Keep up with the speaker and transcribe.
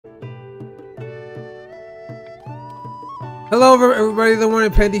Hello everybody, the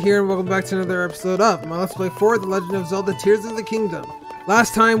Morning Pandy here, and welcome back to another episode of my Let's Play 4, The Legend of Zelda Tears of the Kingdom.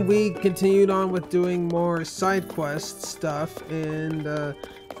 Last time we continued on with doing more side quest stuff, and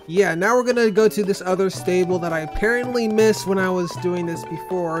yeah, now we're gonna go to this other stable that I apparently missed when I was doing this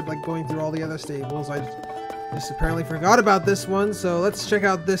before, like going through all the other stables. I just apparently forgot about this one, so let's check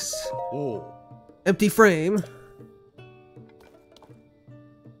out this empty frame.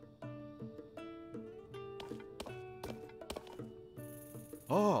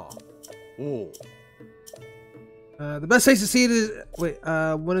 The best place to see it is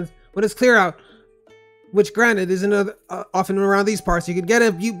when it's clear out, which granted isn't often around these parts. You can get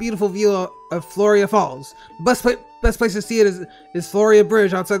a beautiful view of Floria Falls. The best place to see it is Floria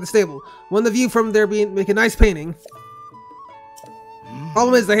Bridge outside the stable. When the view from there make a nice painting.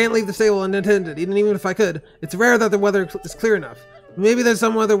 Problem is, I can't leave the stable unattended, even if I could. It's rare that the weather is clear enough. Maybe there's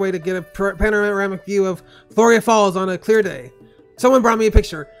some other way to get a panoramic view of Floria Falls on a clear day. Someone brought me a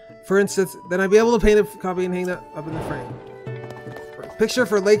picture, for instance, then I'd be able to paint a copy and hang that up in the frame. Picture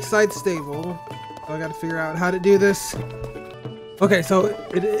for Lakeside Stable. So I gotta figure out how to do this. Okay, so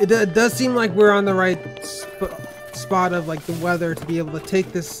it does seem like we're on the right spot of like the weather to be able to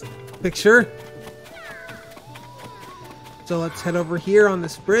take this picture. So let's head over here on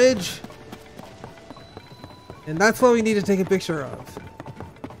this bridge. And that's what we need to take a picture of.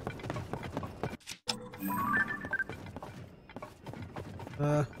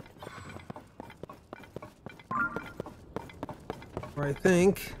 Or I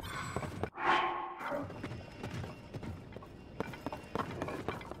think.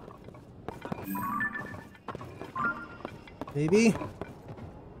 Maybe.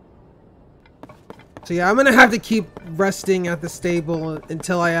 So yeah, I'm gonna have to keep resting at the stable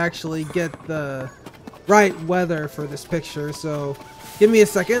until I actually get the right weather for this picture, so give me a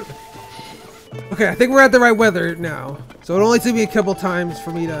second. Okay, I think we're at the right weather now. So it only took me a couple times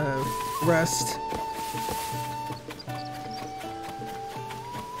for me to rest.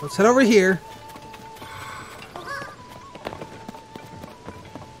 Let's head over here.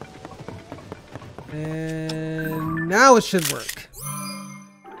 And now it should work.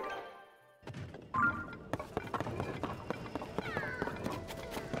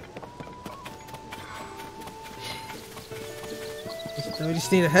 So we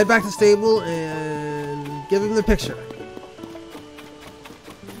just need to head back to the stable and give him the picture.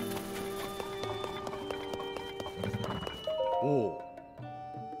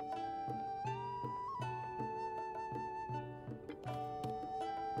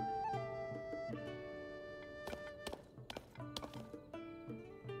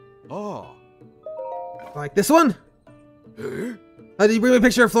 Like this one? Did you bring me a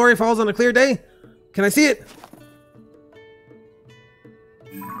picture of Floria Falls on a clear day? Can I see it?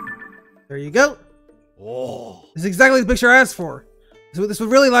 There you go. This is exactly the picture I asked for. So this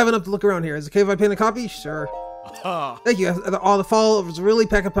would really liven up the look around here. Is it okay if I paint a copy? Sure. Thank you. All the followers really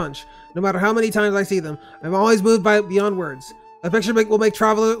pack a punch. No matter how many times I see them, I'm always moved by beyond words. A picture will make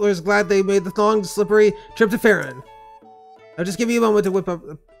travelers glad they made the long, slippery trip to Farron. Now just give me a moment to whip up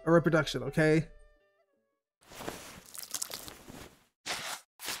a reproduction, okay?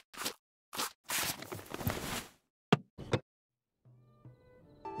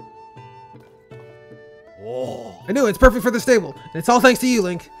 I knew it's perfect for the stable, and it's all thanks to you,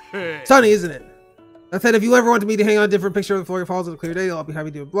 Link. Stunning, isn't it? That said, if you ever want me to hang on a different picture of the Floria Falls on a clear day, I'll be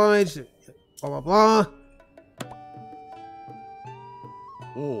happy to oblige. Blah blah blah.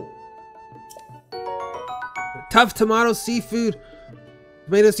 Tough tomato seafood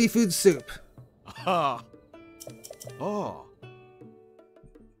soup.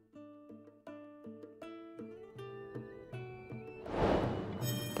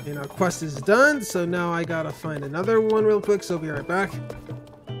 Okay, now quest is done, so now I gotta find another one real quick, so I'll be right back.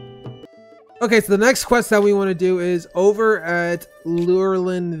 Okay, so the next quest that we want to do is over at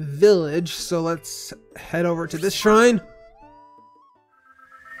Lurelin Village, so let's head over to this shrine.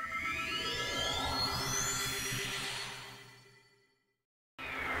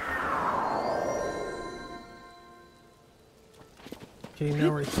 Okay,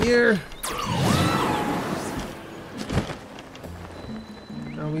 now we're here.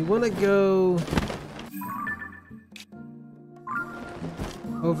 We want to go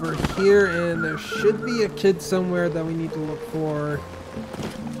over here, and there should be a kid somewhere that we need to look for.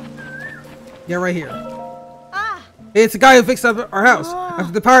 Yeah, right here. Hey, it's the guy who fixed up our house.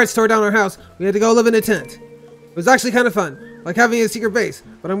 After the pirates tore down our house, we had to go live in a tent. It was actually kind of fun, like having a secret base,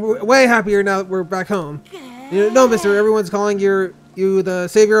 but I'm way happier now that we're back home. You know, mister, everyone's calling you the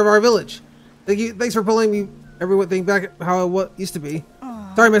savior of our village. Thanks for pulling everything back how it used to be.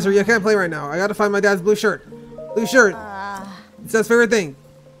 Sorry, mister, you can't play right now. I gotta find my dad's blue shirt. Blue shirt. It's Dad's favorite thing.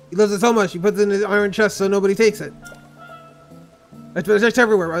 He loves it so much, he puts it in his iron chest so nobody takes it. I checked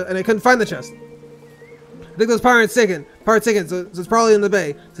everywhere, and I couldn't find the chest. I think those pirates taken, so it's probably in the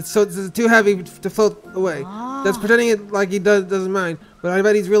bay. So it's too heavy to float away. Dad's pretending it like he doesn't mind, but I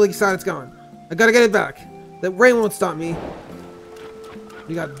bet he's really sad it's gone. I gotta get it back. That rain won't stop me.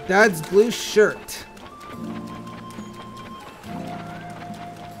 You got Dad's blue shirt.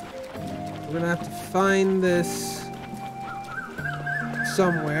 We're gonna have to find this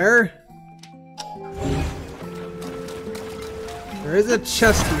somewhere. There is a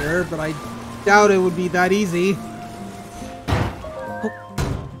chest here, but I doubt it would be that easy.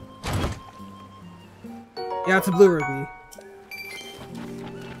 Yeah, it's a blue ruby.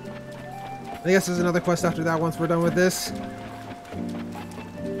 I guess there's another quest after that once we're done with this.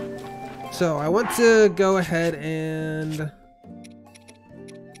 So I want to go ahead and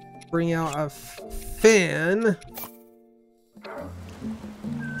bring out a fan.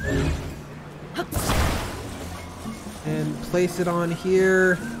 And place it on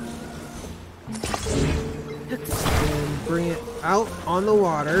here. And bring it out on the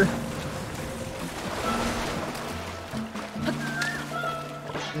water.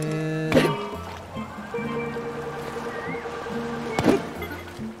 And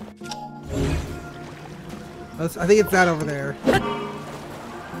I think it's that over there.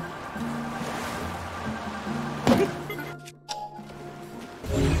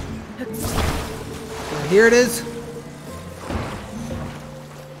 So here it is.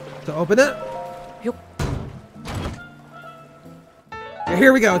 So open it. And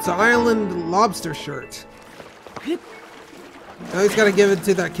here we go. It's an Island lobster shirt. Now he's got to give it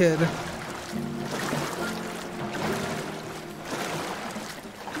to that kid.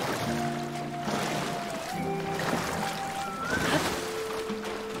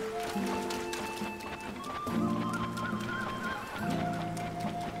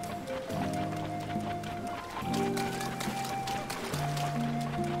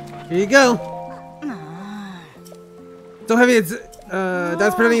 Here you go. So heavy it's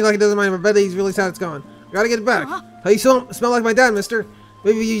Dad's pretending like he doesn't mind, but I bet he's really sad it's gone. I gotta get it back. How you smell like my dad, mister?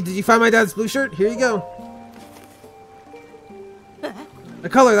 Maybe did you find my dad's blue shirt? Here you go. The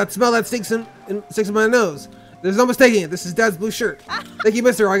color, that smell that sticks in my nose. There's no mistaking it. This is Dad's blue shirt. Thank you,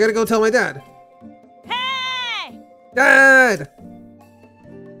 mister. I gotta go tell my dad. Hey! Dad!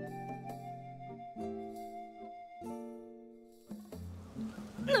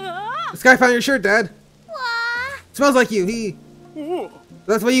 This guy found your shirt, Dad. What? Smells like you.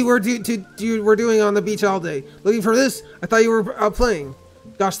 That's what you were doing on the beach all day. Looking for this? I thought you were out playing.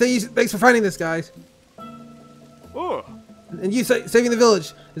 Gosh, thanks for finding this, guys. Oh. And you saving the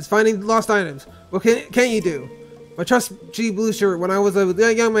village is finding lost items. What can you do? My trusty blue shirt. When I was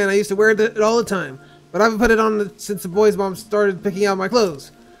a young man, I used to wear it all the time. But I haven't put it on since the boy's mom started picking out my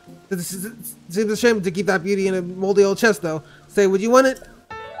clothes. It seems a shame to keep that beauty in a moldy old chest, though. Say, would you want it?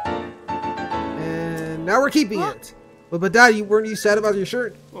 And now we're keeping it. But Dad, weren't you sad about your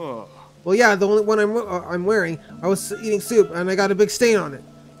shirt? Oh. Well, yeah, the only one I'm wearing. I was eating soup and I got a big stain on it.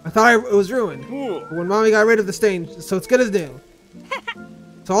 I thought it was ruined. But when Mommy got rid of the stain, so it's good as new.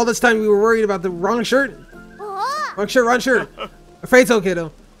 So all this time we were worried about the wrong shirt. Wrong shirt. Afraid so,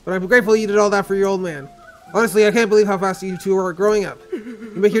 kiddo. But I'm grateful you did all that for your old man. Honestly, I can't believe how fast you two are growing up.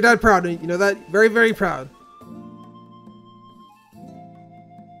 You make your dad proud, and you know that? Very, very proud.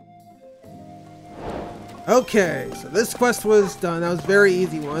 Okay, so this quest was done. That was a very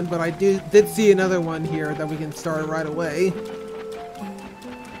easy one, but I did see another one here that we can start right away.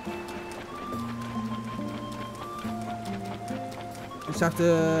 Just have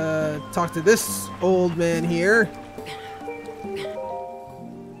to talk to this old man here.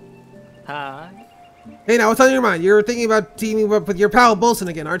 Hi. Hey, now what's on your mind? You're thinking about teaming up with your pal Bolson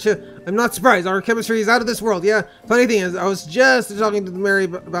again, aren't you? I'm not surprised. Our chemistry is out of this world, yeah? Funny thing is, I was just talking to Mary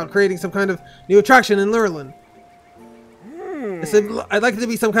about creating some kind of new attraction in Lurlin. I said I'd like it to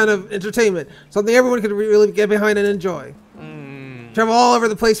be some kind of entertainment, something everyone could really get behind and enjoy. Travel all over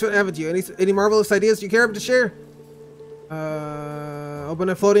the place, haven't you? Any marvelous ideas you care to share? Open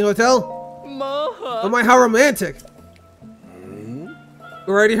a floating hotel? Oh my, how romantic!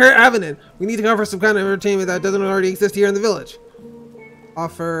 We're already here at Avenin. We need to offer some kind of entertainment that doesn't already exist here in the village.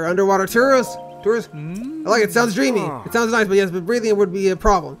 Offer underwater tours? I like it. Sounds dreamy. It sounds nice, but yes, but breathing would be a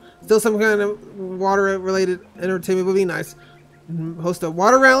problem. Still, some kind of water-related entertainment would be nice. Host a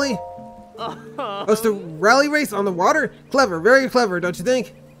water rally? Host a rally race on the water? Clever, very clever, don't you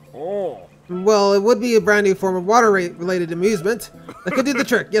think? Oh. Well, it would be a brand new form of water-related amusement. That could do the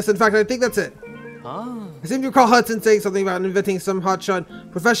trick. Yes, in fact, I think that's it. I seem to recall Hudson saying something about inventing some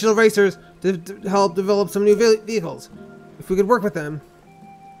hotshot professional racers to help develop some new vehicles. if we could work with them.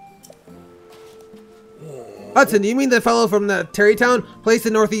 Hudson, do you mean the fellow from the Terrytown place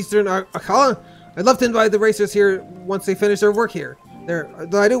in northeastern Akala? I'd love to invite the racers here once they finish their work here.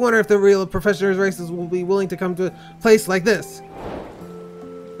 Though I do wonder if the real professional racers will be willing to come to a place like this.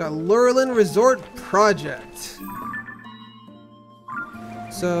 Got Lurlin Resort Project.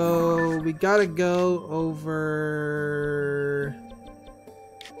 So we gotta go over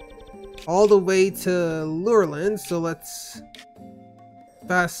all the way to Lurlin. So let's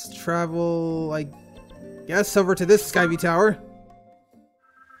fast travel, I guess, over to this Skyview Tower.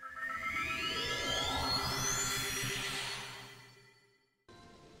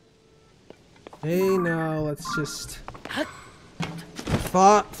 Okay, now let's just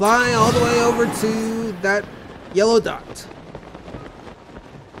fly all the way over to that yellow dot.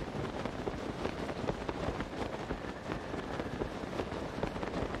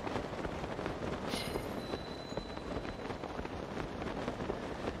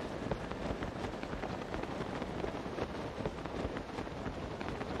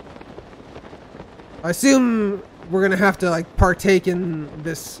 I assume we're gonna have to like partake in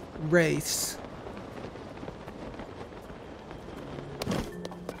this race.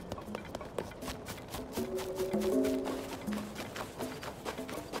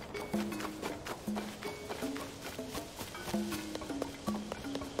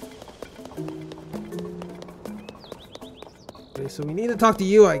 Okay, so we need to talk to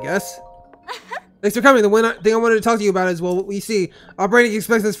you, I guess. Thanks for coming. The one thing I wanted to talk to you about is, well, what we see, operating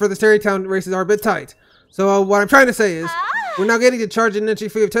expenses for the Terrytown races are a bit tight. So what I'm trying to say is, we're now getting to charge an entry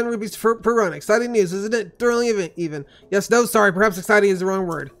fee of 10 rupees per run. Exciting news, isn't it? Thrilling even. Yes, no, sorry, perhaps exciting is the wrong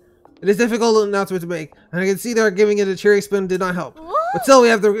word. It is a difficult announcement to make, and I can see that giving it a cheery spin did not help. But still, we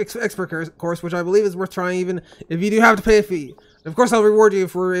have the expert course, which I believe is worth trying even if you do have to pay a fee. And of course, I'll reward you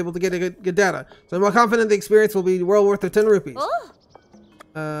if we're able to get a good data. So I'm confident the experience will be well worth the 10 rupees.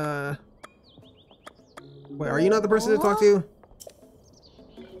 Wait, are you not the person to talk to?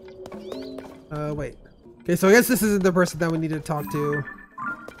 Wait. Okay, so I guess this isn't the person that we need to talk to.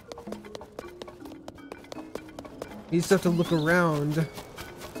 You just have to look around.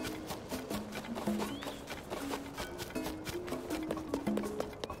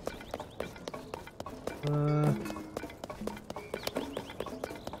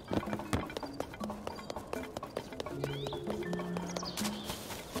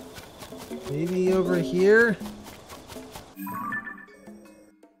 Maybe over here?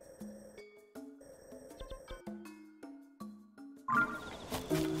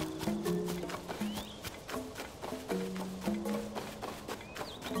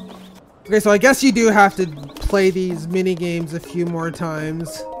 Okay, so I guess you do have to play these mini games a few more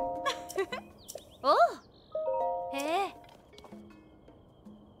times. Oh. Hey.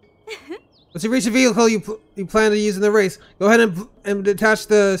 Once you reach the vehicle you plan to use in the race, go ahead and detach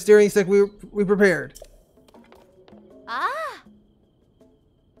the steering stick we prepared. Ah.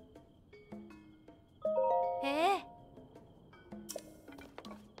 Hey.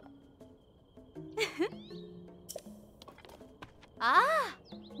 Ah.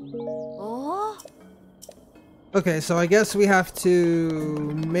 Oh. Okay, so I guess we have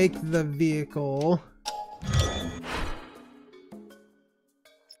to make the vehicle.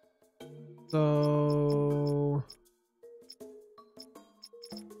 So...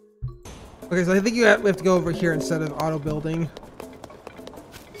 Okay, so I think we have to go over here instead of auto building.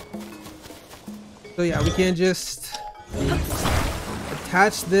 So yeah, we can just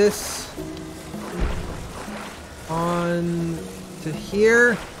attach this on to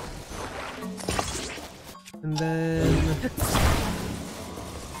here. And then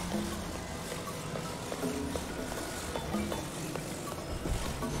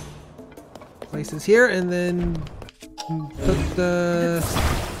place this here, and then put the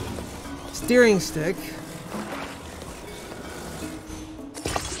steering stick.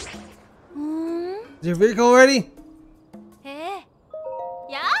 Is your vehicle ready? Hey.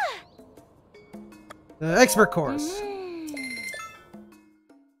 Yeah. The expert course.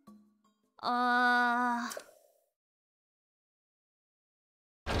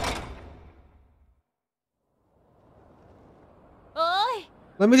 Oi.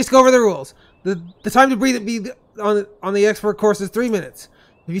 Let me just go over the rules. The time to breathe on the expert course is 3 minutes.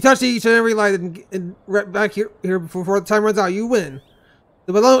 If you touch each and every light and back here before the time runs out, you win.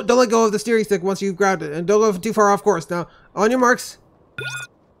 But don't let go of the steering stick once you've grabbed it, and don't go too far off course. Now, on your marks,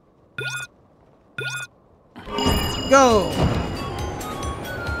 go!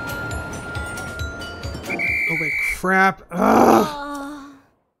 Oh wait, crap! Ugh.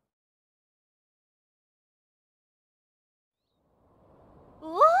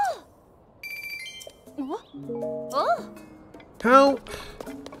 Oh. Oh. How?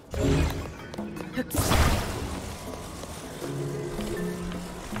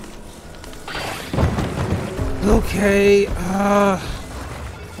 Okay,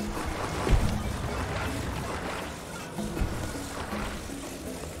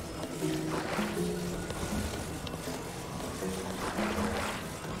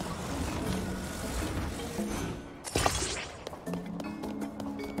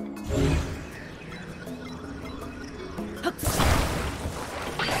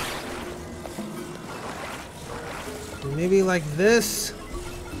 maybe like this.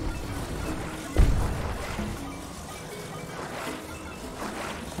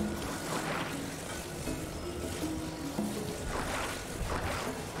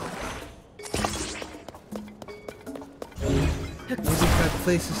 Maybe if I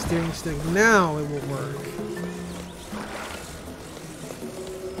place the steering stick now, it will work.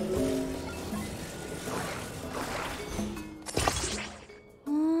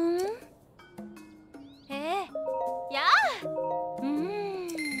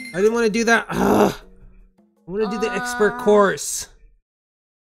 I didn't want to do that. Ugh. I want to do the expert course.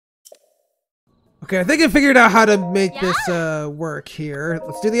 Okay, I think I figured out how to make this work here.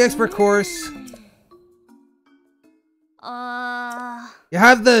 Let's do the expert course. You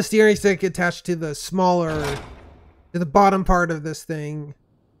have the steering stick attached to the to the bottom part of this thing.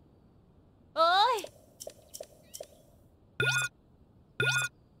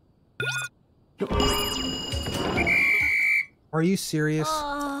 Are you serious?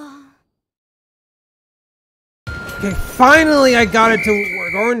 Okay, finally I got it to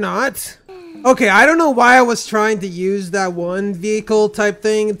work, or not. Okay, I don't know why I was trying to use that one vehicle type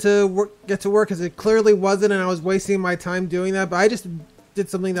thing to get to work, because it clearly wasn't, and I was wasting my time doing that, but I just did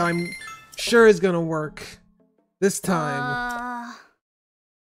something that I'm sure is gonna work this time.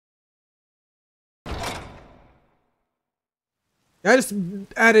 I just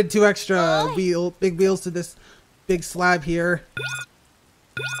added 2 extra big wheels to this big slab here.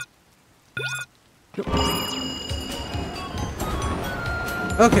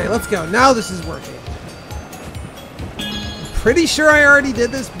 Okay, let's go. Now this is working. I'm pretty sure I already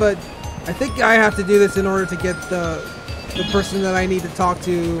did this, but I think I have to do this in order to get the person that I need to talk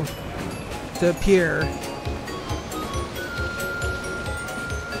to appear.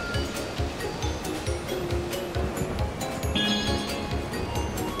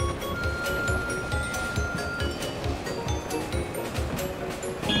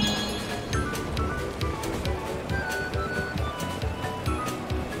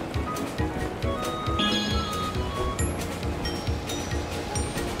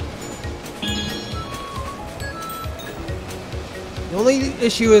 The only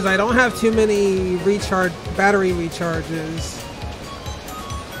issue is I don't have too many battery recharges.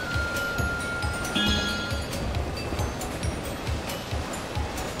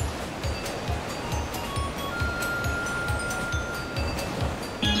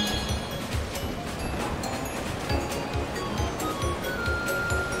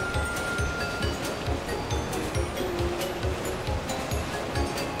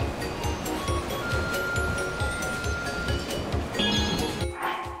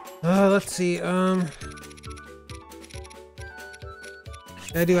 Let's see, I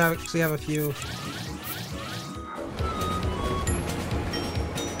do actually have a few.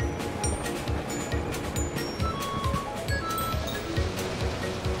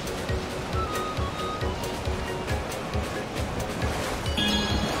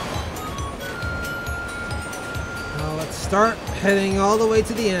 Now let's start heading all the way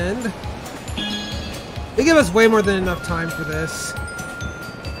to the end. They give us way more than enough time for this.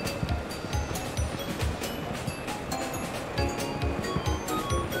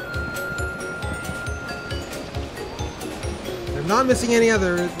 I'm not missing any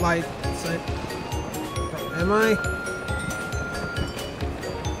other lights. Am I?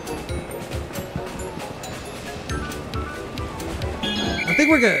 I think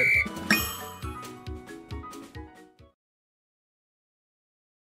we're good.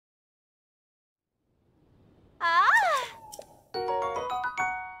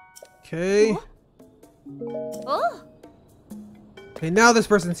 Okay. Okay, now this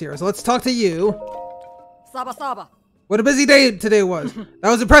person's here, so let's talk to you. Saba Saba. What a busy day today was. That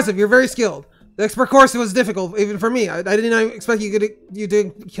was impressive. You're very skilled. The expert course was difficult, even for me. I didn't expect you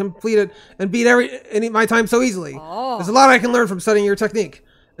to complete it and beat my time so easily. Oh. There's a lot I can learn from studying your technique.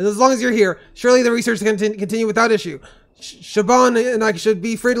 And as long as you're here, surely the research can continue without issue. Shaban and I should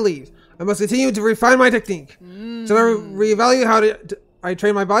be free to leave. I must continue to refine my technique. Should I reevaluate how I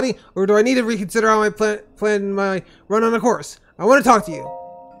train my body, or do I need to reconsider how I plan my run on a course? I want to talk to you.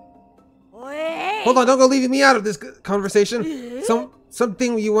 Hold on, don't go leaving me out of this conversation.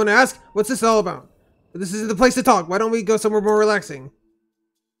 Something you want to ask? What's this all about? This is the place to talk. Why don't we go somewhere more relaxing?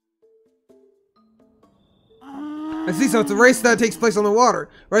 I see, so it's a race that takes place on the water,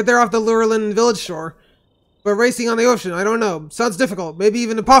 right there off the Lurelin village shore. But racing on the ocean, I don't know. Sounds difficult, maybe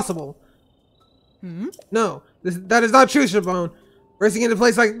even impossible. No, that is not true, Shabone. Racing in a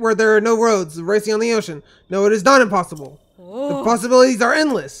place like where there are no roads, racing on the ocean. No, it is not impossible. The possibilities are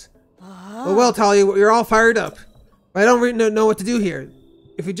endless. Well, Talia, you're all fired up. But I don't really know what to do here.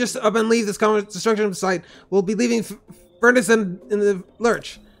 If we just up and leave this construction site, we'll be leaving Furnace in the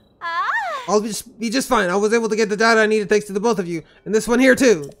lurch. I'll be just fine. I was able to get the data I needed thanks to the both of you. And this one here,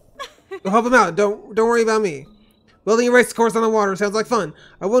 too. We'll help him out. Don't worry about me. Building a race course on the water sounds like fun.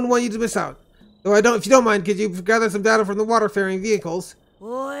 I wouldn't want you to miss out. Though if you don't mind, could you gather some data from the water-faring vehicles?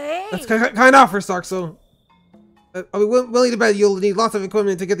 That's kind offer, Stark, so... I'll be willing to bet you'll need lots of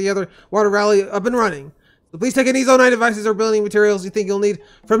equipment to get the other water rally up and running. So please take any Zonai devices or building materials you think you'll need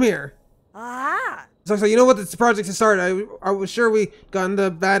from here. So you know what this project has started. I was sure we got on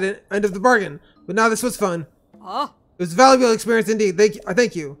the bad end of the bargain, but now this was fun. It was a valuable experience indeed.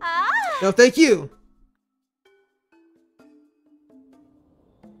 Thank you. No, thank you.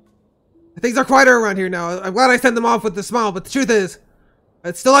 Things are quieter around here now. I'm glad I sent them off with a smile, but the truth is,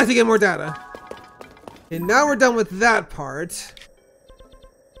 I'd still like to get more data. And now we're done with that part.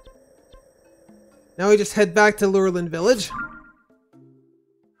 Now we just head back to Lurelin Village.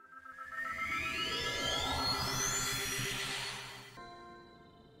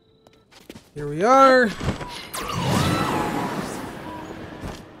 Here we are.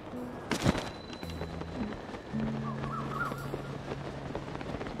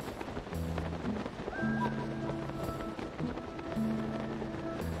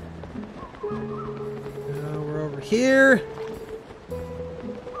 We're over here.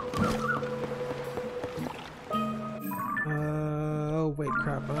 Oh wait,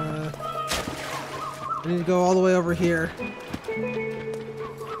 crap. I need to go all the way over here.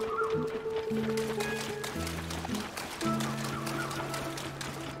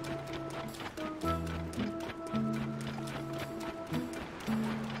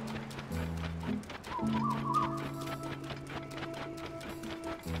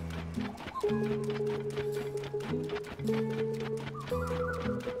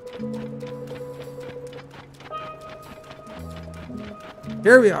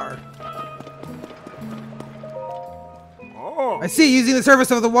 Here we are. Oh. I see, using the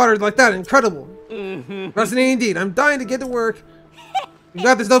surface of the water like that. Incredible. Fascinating indeed. I'm dying to get to work. You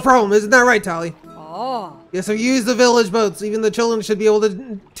got this no problem, isn't that right, Tally? Yes, so use the village boats. Even the children should be able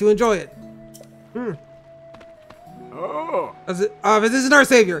to enjoy it. This isn't our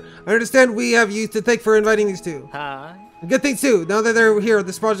savior. I understand we have you to thank for inviting these two. And good things too. Now that they're here,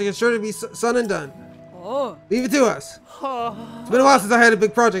 this project is sure to be done and done. Leave it to us. It's been a while since I had a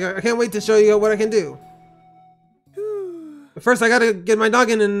big project. I can't wait to show you what I can do. But first, I gotta get my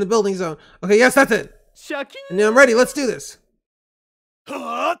noggin in the building zone. Okay, yes, that's it. And now I'm ready. Let's do this.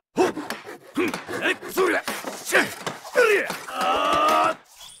 Now,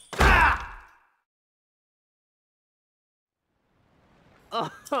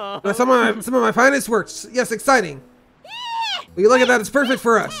 some of my finest works. Yes, exciting. Will you look at that? It's perfect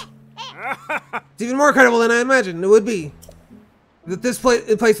for us. It's even more incredible than I imagined it would be. That this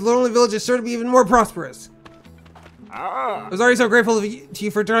place, Lonely Village, is sure to be even more prosperous. I was already so grateful to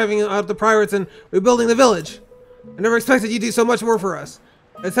you for driving out the pirates and rebuilding the village. I never expected you'd do so much more for us.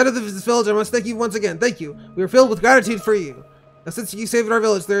 As head of this village, I must thank you once again. Thank you. We are filled with gratitude for you. Now, since you saved our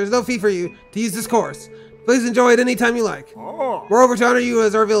village, there is no fee for you to use this course. Please enjoy it any time you like. Moreover, to honor you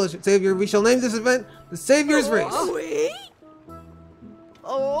as our village savior, we shall name this event the Savior's Race.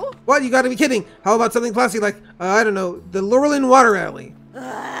 What? You gotta be kidding. How about something classy like, I don't know, the Lurelin Water Rally?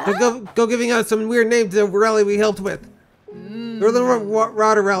 Go giving us some weird name to the rally we helped with. Lurelin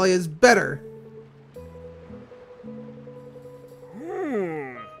Water Rally is better.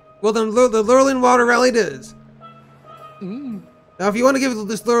 Well then, the Lurelin Water Rally it is. Now if you want to give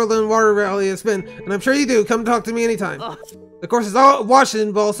this Lurelin Water Rally a spin, and I'm sure you do, come talk to me anytime. The course is all washed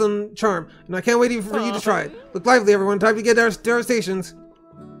in balsam charm, and I can't wait for you to try it. Look lively, everyone. Time to get to our stations.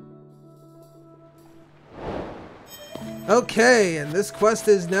 Okay, and this quest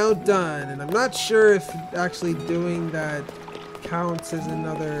is now done, and I'm not sure if actually doing that counts as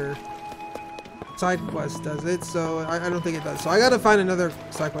another side quest, does it? So I don't think it does. So I gotta find another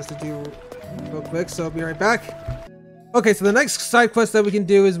side quest to do real quick, so I'll be right back. Okay, so the next side quest that we can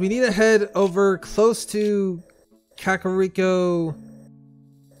do is we need to head over close to Kakariko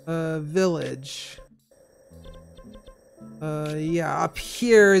village. Yeah, up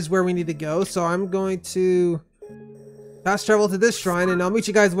here is where we need to go. So I'm going to fast travel to this shrine, and I'll meet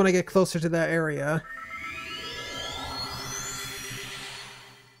you guys when I get closer to that area.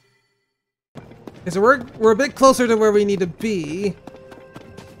 Okay, so we're a bit closer to where we need to be.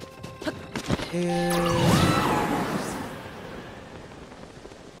 And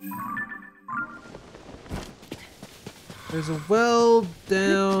there's a well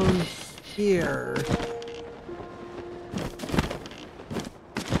down here.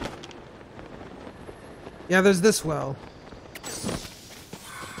 Yeah, there's this well.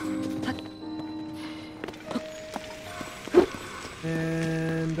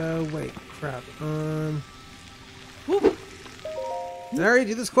 And wait, crap. Did I already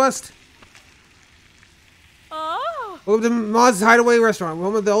do this quest? Oh. Welcome to Maz's Hideaway Restaurant,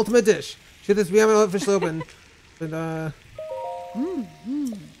 home of the ultimate dish. Should this be officially open? But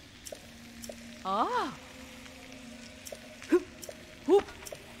Ah.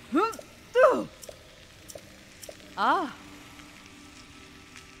 Ah.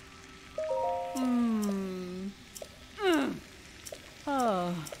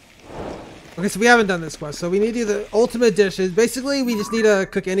 Oh. okay, so we haven't done this quest, so we need to do the ultimate dishes. Basically, we just need to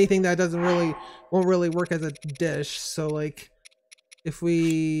cook anything that won't really work as a dish. So like, if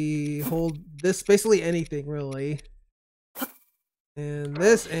we hold this, basically anything really, and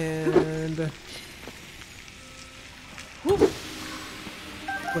this, and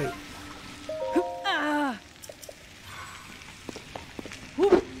wait.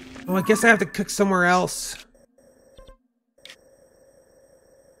 Oh, I guess I have to cook somewhere else.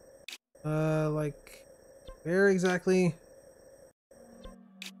 Like, where exactly?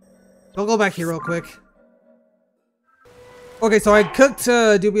 I'll go back here real quick. Okay, so I cooked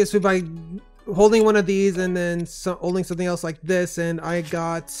dubious food by holding one of these and then holding something else like this, and I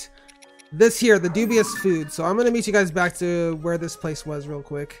got this here, the dubious food. So I'm gonna meet you guys back to where this place was real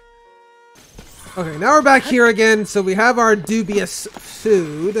quick. Okay, now we're back here again. So we have our dubious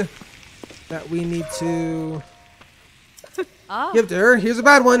food that we need to give to her. Here's a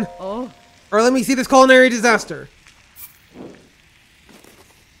bad one. Oh. Or let me see this culinary disaster.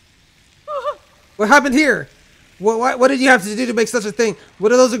 What happened here? What did you have to do to make such a thing? What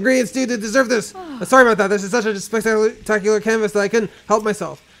do those ingredients do to deserve this? Sorry about that. This is such a spectacular canvas that I couldn't help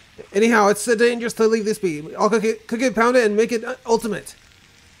myself. Anyhow, it's dangerous to leave this be. I'll cook it, pound it, and make it ultimate.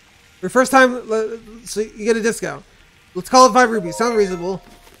 Your first time, so you get a discount. Let's call it 5 rupees. Sounds reasonable.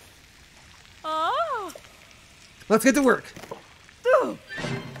 Oh. Let's get to work.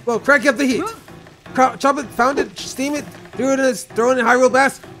 Well, crank up the heat. Chop it, pound it, steam it, throw it in Hyrule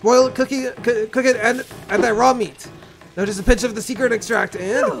bath, boil it, cook it, and add that raw meat. Now just a pinch of the secret extract,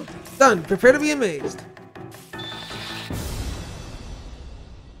 and done. Prepare to be amazed.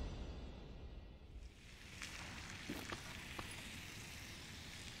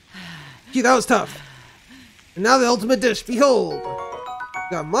 Gee, that was tough. And now the ultimate dish. Behold,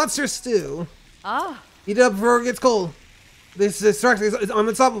 got monster stew. Ah. Eat it up before it gets cold. This extract is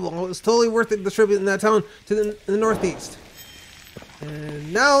unstoppable. It's totally worth it to tribute in that town to the northeast.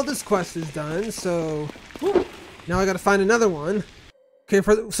 And now this quest is done, so now I gotta find another one. Okay,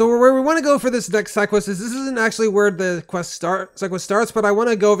 so where we want to go for this next side quest is, this isn't actually where the side quest starts, but I want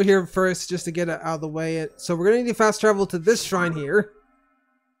to go over here first just to get it out of the way. So we're gonna need to fast travel to this shrine here.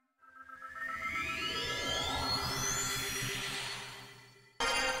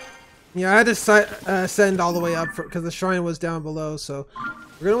 Yeah, I had to send all the way up because the shrine was down below, so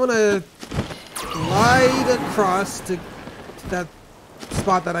we're going to want to glide across to that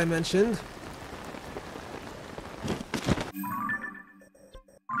spot that I mentioned.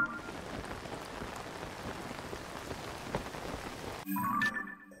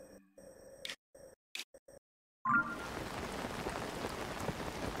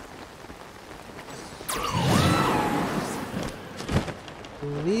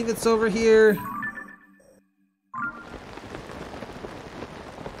 I believe it's over here.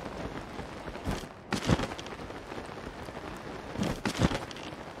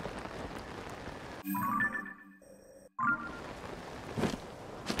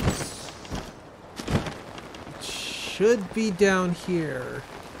 It should be down here.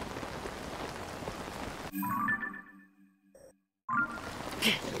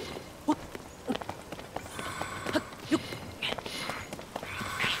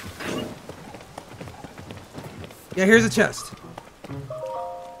 Yeah, here's a chest.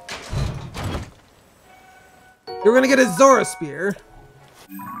 We're gonna get a Zora spear,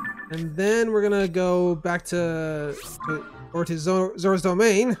 and then we're gonna go back to Zora's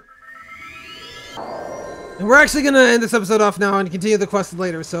domain, And we're actually going to end this episode off now and continue the quest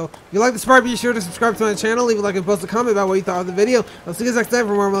later. So if you like this part, be sure to subscribe to my channel, leave a like and post a comment about what you thought of the video. I'll see you guys next time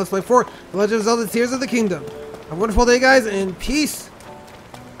for more Let's Play 4, The Legend of Zelda Tears of the Kingdom. Have a wonderful day, guys, and peace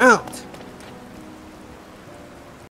out.